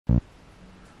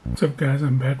What's up guys,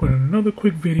 I'm back with another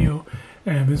quick video,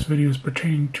 and this video is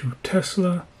pertaining to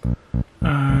Tesla.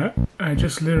 I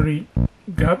just literally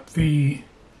got the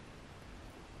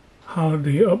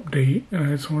holiday update, and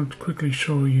I just wanted to quickly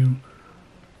show you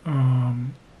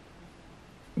one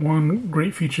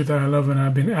great feature that I love, and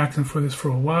I've been asking for this for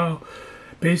a while.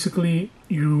 Basically,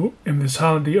 in this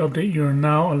holiday update, you are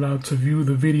now allowed to view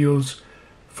the videos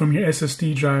from your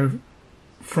SSD drive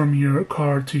from your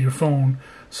car to your phone.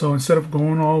 So instead of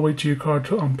going all the way to your car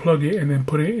to unplug it and then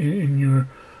put it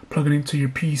plug it into your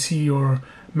PC or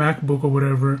MacBook or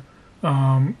whatever,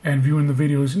 and viewing the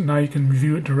videos, now you can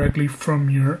view it directly from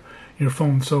your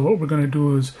phone. So what we're going to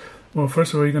do is, well,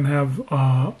 first of all, you're going to have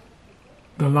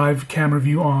the live camera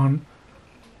view on.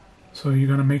 So you're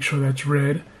going to make sure that's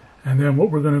red. And then what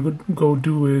we're going to go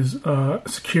do is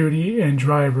security and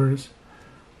drivers.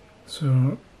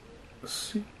 So let's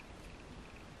see.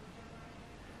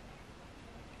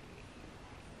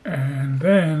 And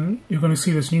then you're going to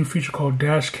see this new feature called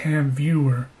Dashcam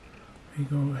Viewer. Let me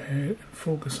go ahead and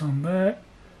focus on that.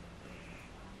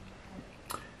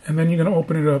 And then you're going to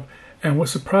open it up. And what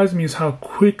surprised me is how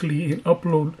quickly it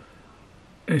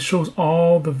shows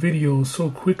all the videos so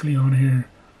quickly on here.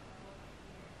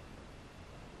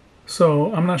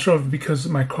 So I'm not sure if because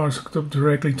my car is hooked up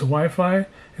directly to Wi-Fi,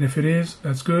 and if it is,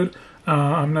 that's good.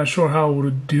 I'm not sure how it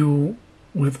would deal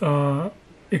with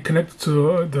it connected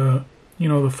to the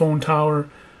phone tower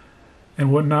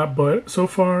and whatnot, but so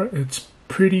far it's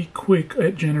pretty quick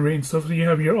at generating stuff. So you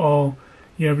have your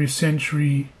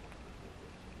Sentry,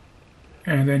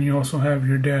 and then you also have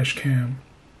your dash cam.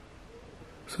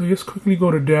 So just quickly go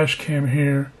to dash cam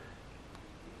here,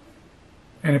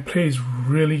 and it plays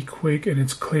really quick and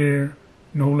it's clear,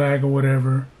 no lag or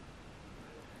whatever.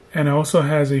 And it also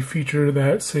has a feature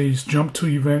that says jump to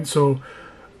event, so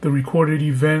the recorded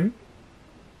event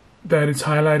that is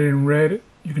highlighted in red,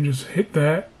 you can just hit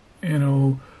that and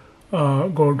it'll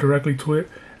go directly to it.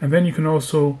 And then you can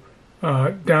also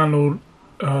download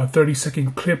a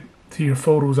 30-second clip to your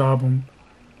photos album,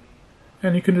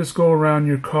 and you can just go around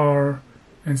your car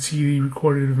and see the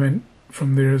recorded event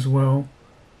from there as well.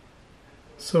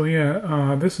 So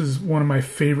yeah, this is one of my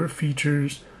favorite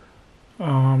features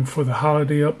for the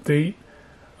holiday update.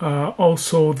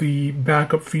 Also the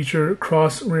backup feature,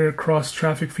 rear cross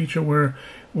traffic feature, where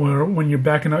when you're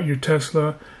backing out your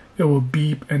Tesla, it will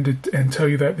beep and tell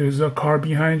you that there's a car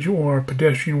behind you or a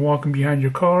pedestrian walking behind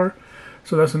your car.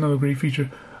 So that's another great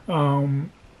feature.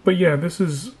 But yeah, this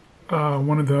is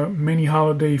one of the many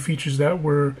holiday features that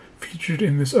were featured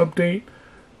in this update.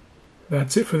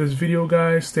 That's it for this video,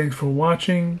 guys. Thanks for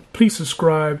watching. Please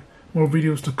subscribe. More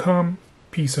videos to come.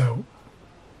 Peace out.